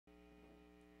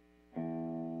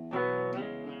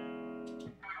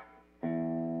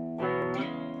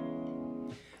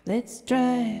Let's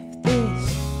drive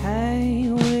this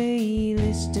highway,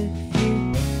 list a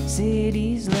few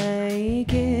cities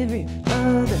like every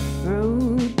other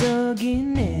road dog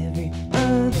in every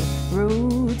other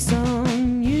road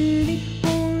song. You're the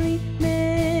only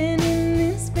man in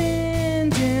this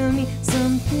band. Tell me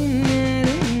something I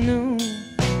don't know.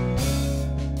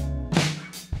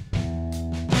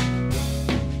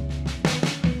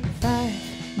 5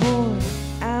 more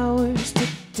hours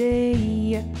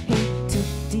today. I hate to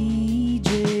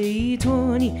DJ.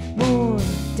 20 more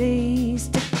days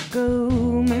to go.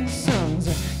 My songs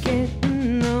are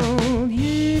getting old.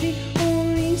 You're the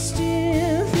only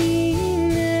still thing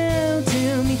now.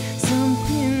 Tell me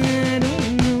something I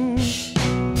don't know.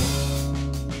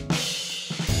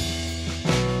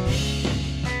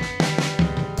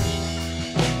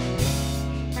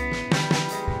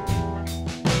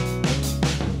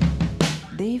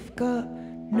 They've got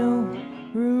no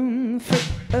room for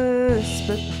us,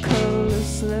 but call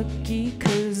us lucky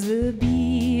 'cause the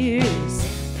beer is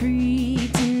free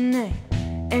tonight.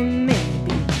 And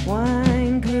maybe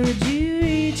wine. Could you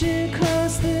reach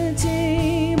across the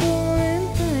table and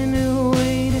find a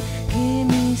way to give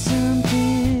me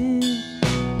something?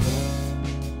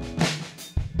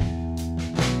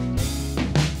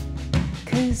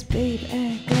 Cause babe,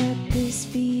 I got this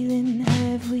feeling.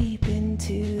 Have we been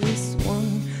to this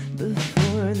one before?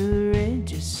 The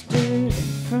register in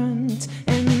front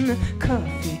and the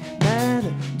coffee by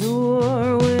the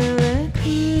door. Well, I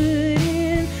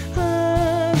couldn't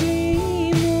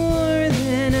agree more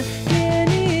than again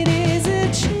it is a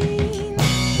chain.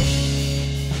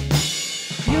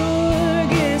 Your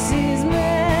guess is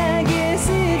my guess,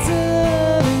 it's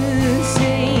all the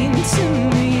same to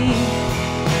me.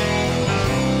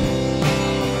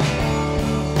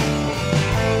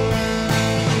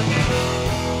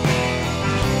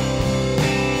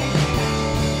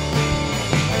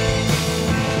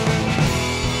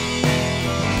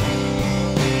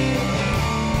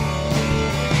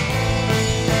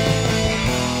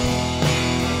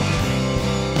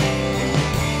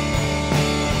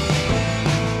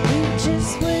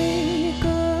 Just wake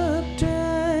up,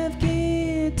 drive,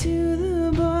 get to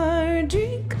the bar,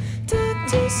 drink, talk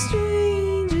to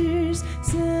strangers,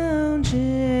 sound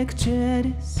check, try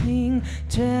to sing,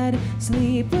 try to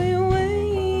sleep. We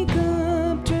wake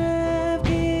up, drive,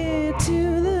 get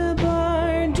to the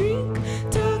bar, drink,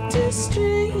 talk to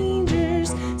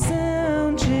strangers,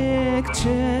 sound check,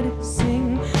 try to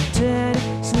sing, try to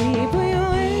sleep. We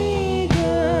wake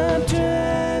up,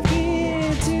 drive,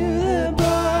 get to the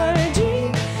bar,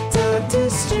 drink, talk to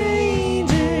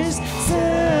strangers,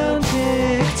 sound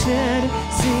check, try to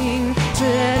sing,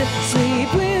 try to sleep.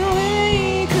 We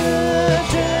wake up,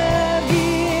 drive,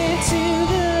 get to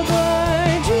the bar,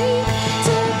 drink,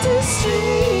 talk to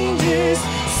strangers,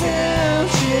 sound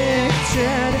check,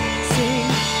 try to sing,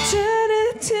 try to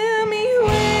tell me.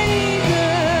 Wake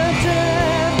up,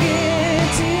 drive, get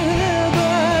to the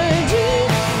bar, drink,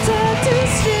 talk to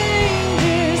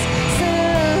strangers,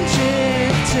 sound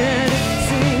check, try to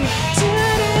sing,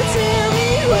 try to tell me.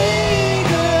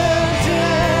 Wake up,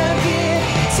 drive, get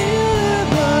to the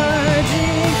bar,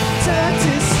 drink, talk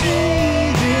to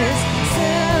strangers,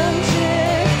 sound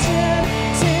check, try to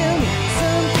tell me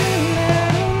something I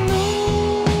don't know.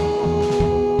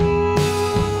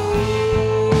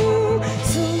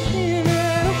 Something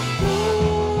I don't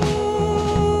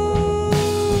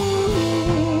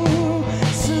know.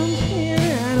 Something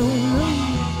I don't know.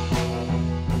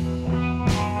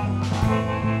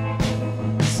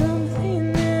 Something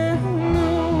I don't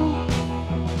know.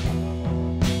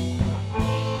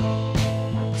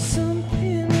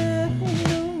 Something I don't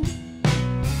know.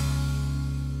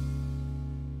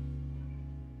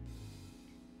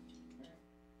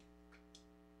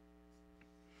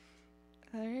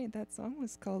 Alright, that song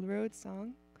was called Road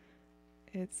Song.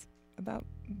 It's about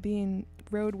being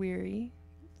road weary,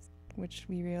 which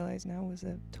we realize now was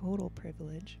a total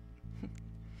privilege.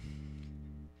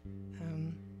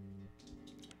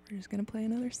 We're just gonna play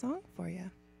another song for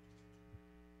you.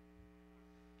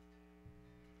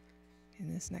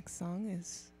 And this next song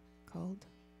is called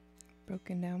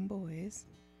Broken Down Boys.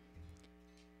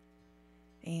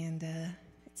 And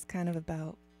it's kind of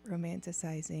about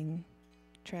romanticizing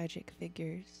tragic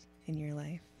figures in your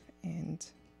life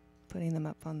and putting them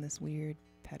up on this weird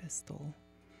pedestal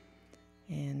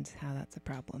and how that's a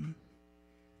problem.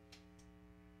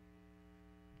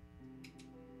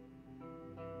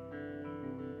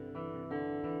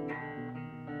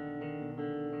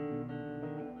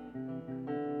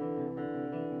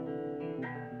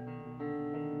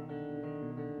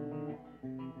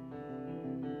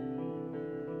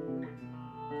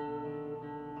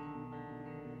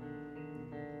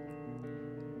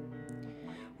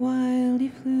 While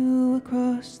you flew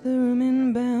across the room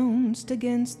and bounced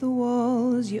against the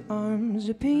walls, your arms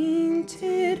are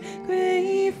painted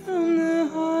gray from the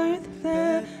hearth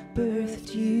that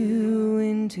birthed you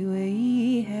into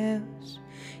a house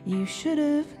you should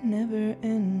have never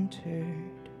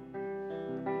entered.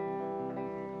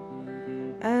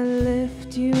 I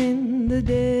left you in the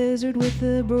desert with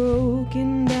a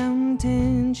broken down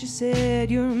tent. She said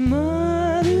your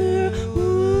mother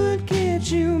would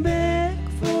get you back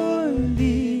for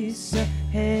this. I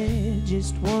had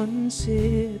just one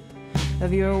sip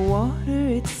of your water.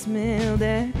 It smelled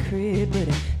acrid, but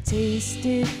it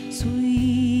tasted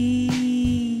sweet.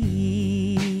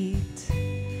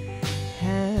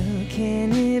 How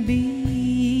can it be?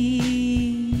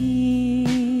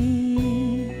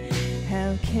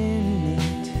 How can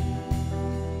it?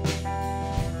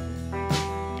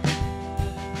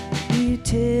 You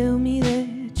tell me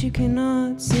that you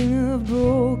cannot sing of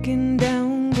broken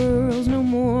down girls no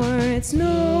more. It's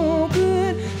no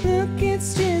good. Look,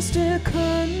 it's just a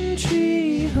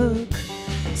country hook.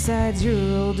 Besides,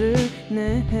 you're older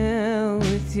now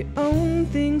with your own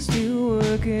things to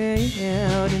work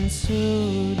out, and so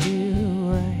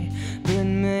do I. But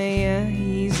my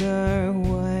eyes are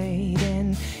wide,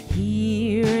 and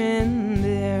here and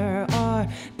there are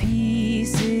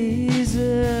pieces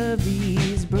of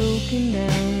these broken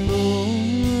down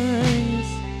boys.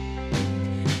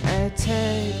 I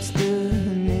typed the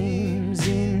names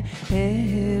in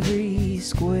every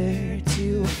square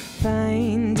to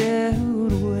find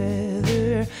out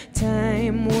whether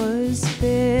time was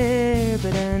fair,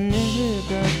 but I never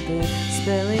got the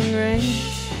spelling right.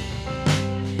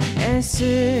 I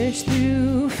searched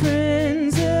through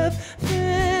friends of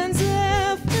friends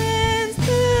of friends.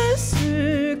 The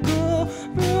circle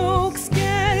broke,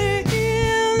 scattered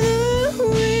in the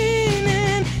wind,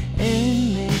 and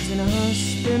inmates in a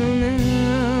hospital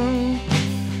now.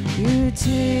 Your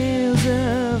tales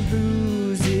of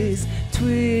bruises,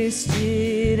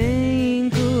 twisted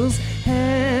ankles,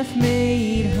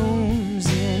 half-made homes,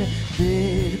 and a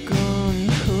bed gone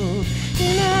cold.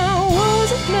 And I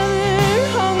was another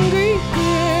hungry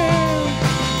girl.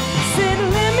 Said,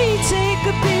 let me take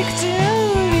a picture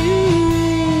of you.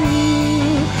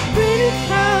 Print it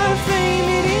out, frame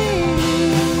it in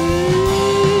blue.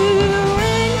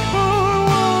 Hang on the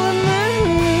wall in my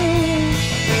room.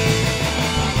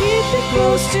 Keep it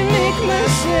close to make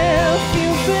myself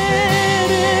feel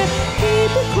better.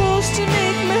 Keep it close to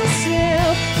make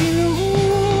myself feel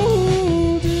older.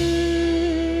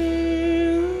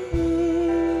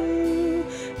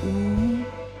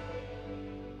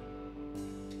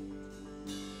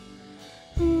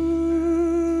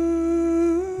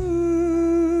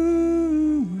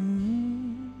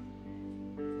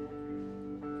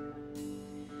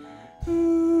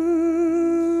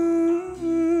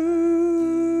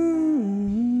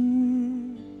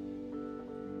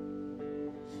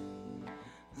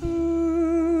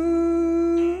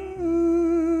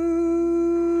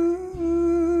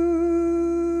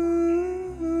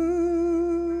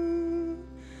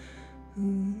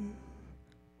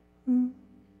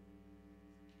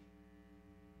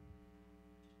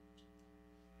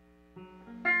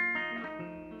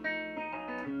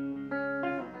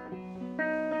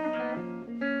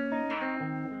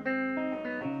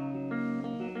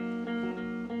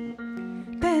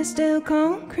 Pastel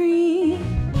concrete,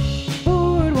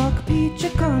 boardwalk, beach, a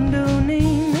condo,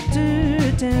 name the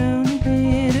dirt down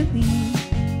in Italy.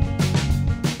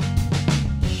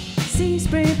 Sea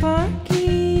spray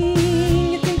parking,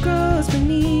 you can cross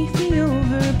beneath the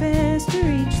overpass to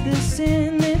reach the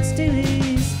sand that still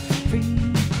is free.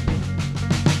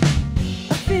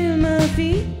 I feel my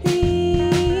feet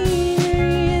in,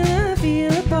 I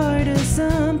feel a part of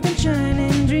something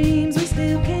shining, dreams we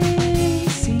still can't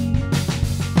see.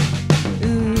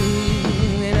 Ooh,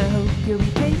 and I hope you'll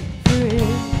be paid for it.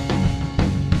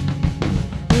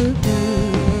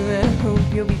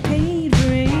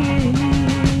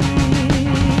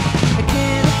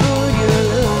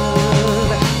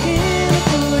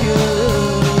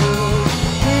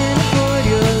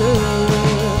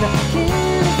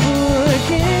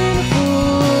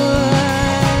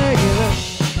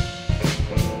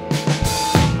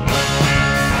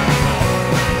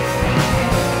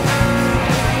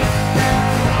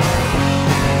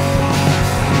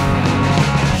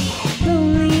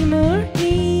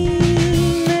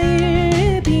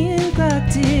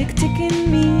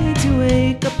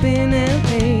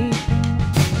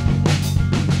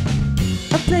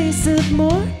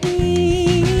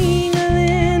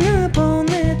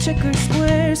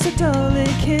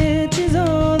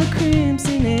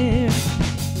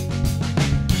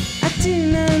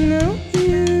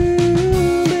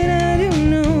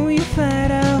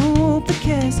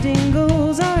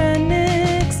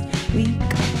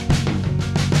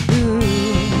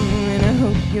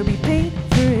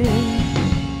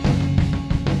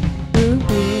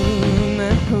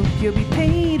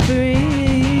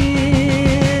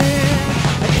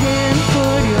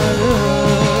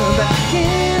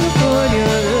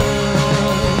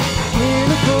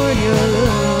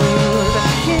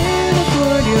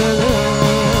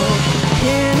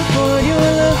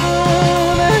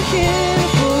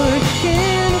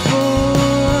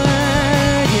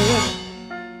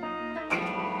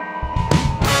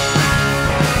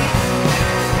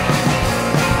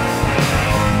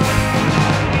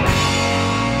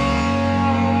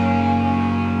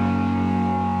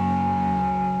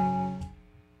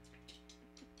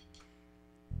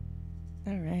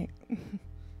 All right.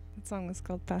 That song was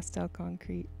called Pastel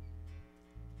Concrete.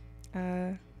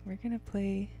 We're gonna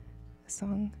play a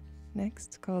song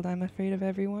next called I'm Afraid of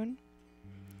Everyone.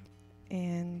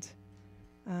 And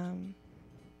I'm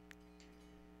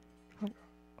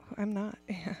not.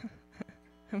 Yeah.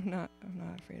 I'm not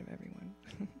afraid of everyone.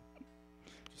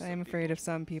 But I am afraid of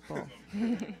some people.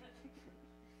 It's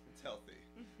healthy.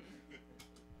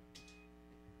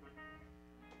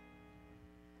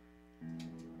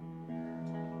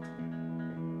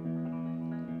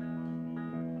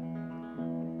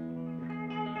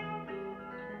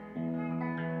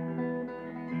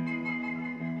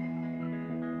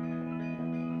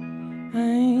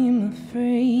 I'm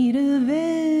afraid of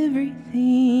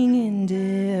everything and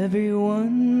everyone.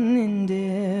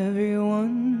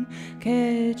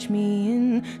 Catch me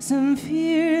in some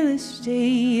fearless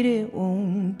state. It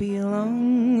won't be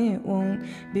long.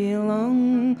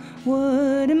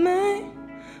 What am I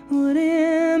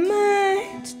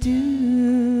to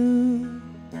do?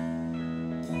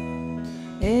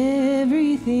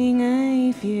 Everything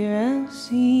I fear I'll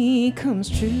see comes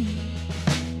true.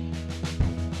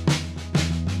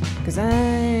 'Cause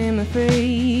I'm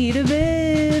afraid of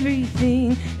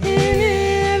everything and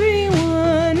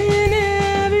everyone.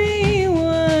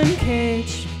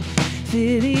 Catch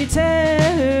Philly, tie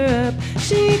her up.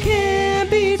 She can't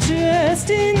be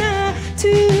trusted not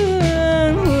to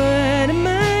run. What am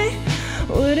I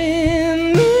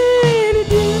to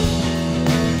do?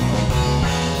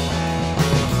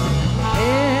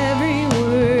 Every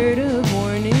word of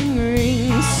warning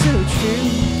rings so true.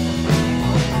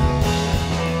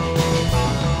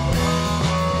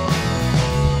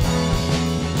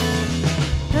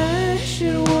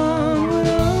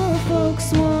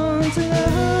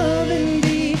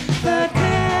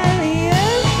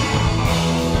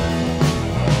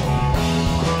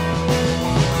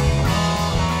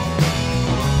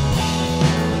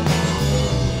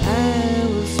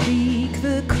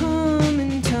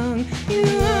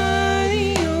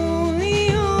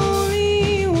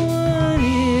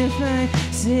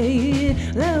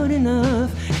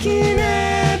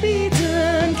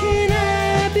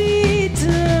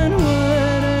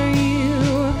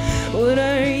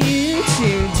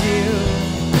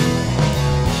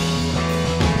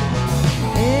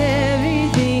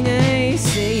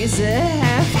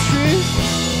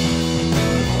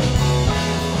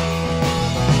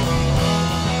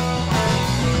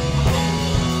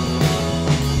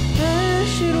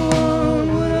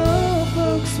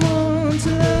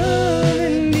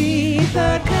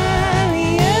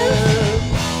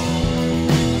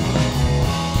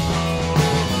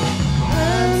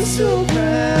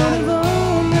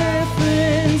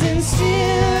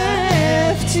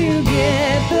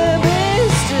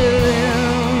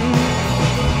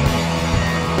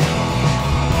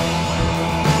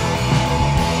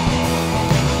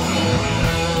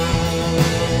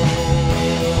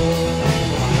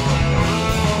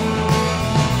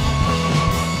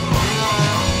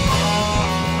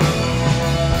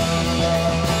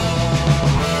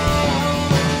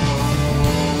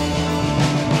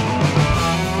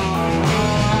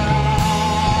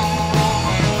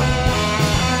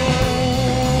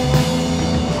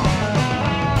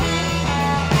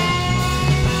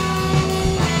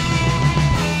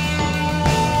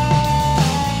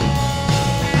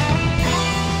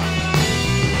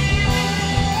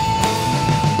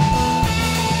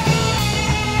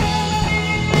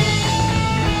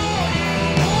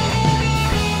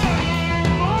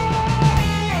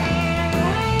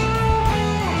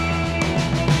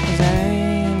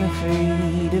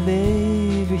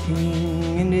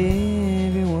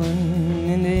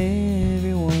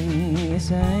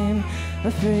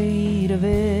 Afraid of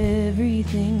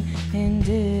everything and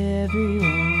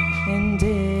everyone and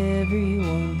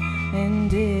everyone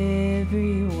and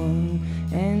everyone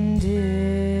and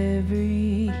everyone.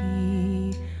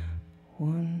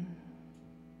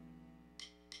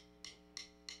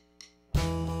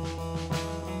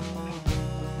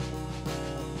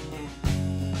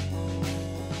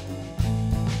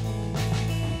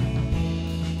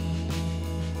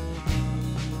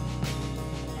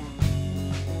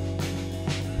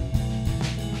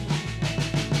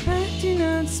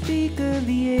 Speak of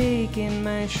the ache in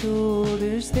my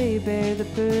shoulders. They bear the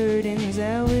burdens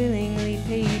I willingly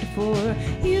paid for.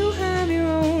 You have your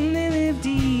own, they live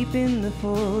deep in the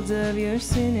folds of your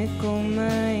cynical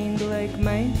mind like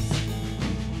mice.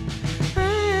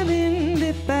 I've been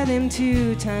bit by them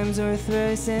 2 times or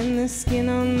thrice, and the skin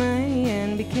on my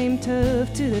hand became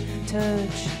tough to the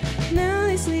touch. Now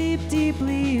they sleep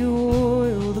deeply, you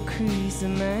oil the crease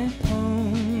of my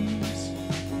palms.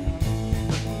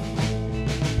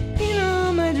 You know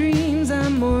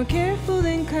more careful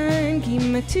than kind. Keep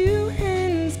my two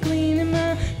hands clean and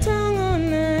my tongue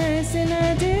on ice. And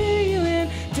I dare you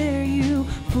and dare you,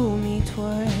 fool me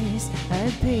twice.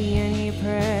 I'd pay any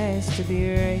price to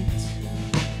be right.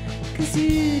 'Cause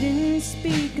you didn't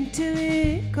speak until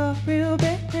it got real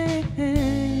bad.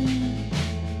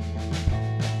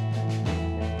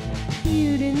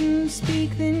 You didn't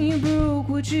speak, then you broke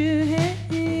what you had.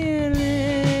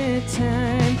 Let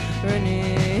time run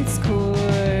its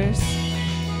course.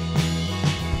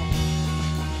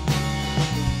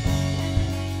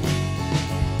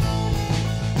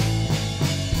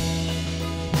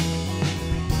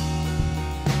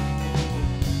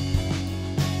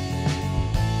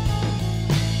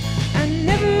 I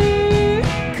never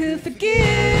could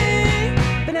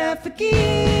forget, but I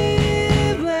forgive.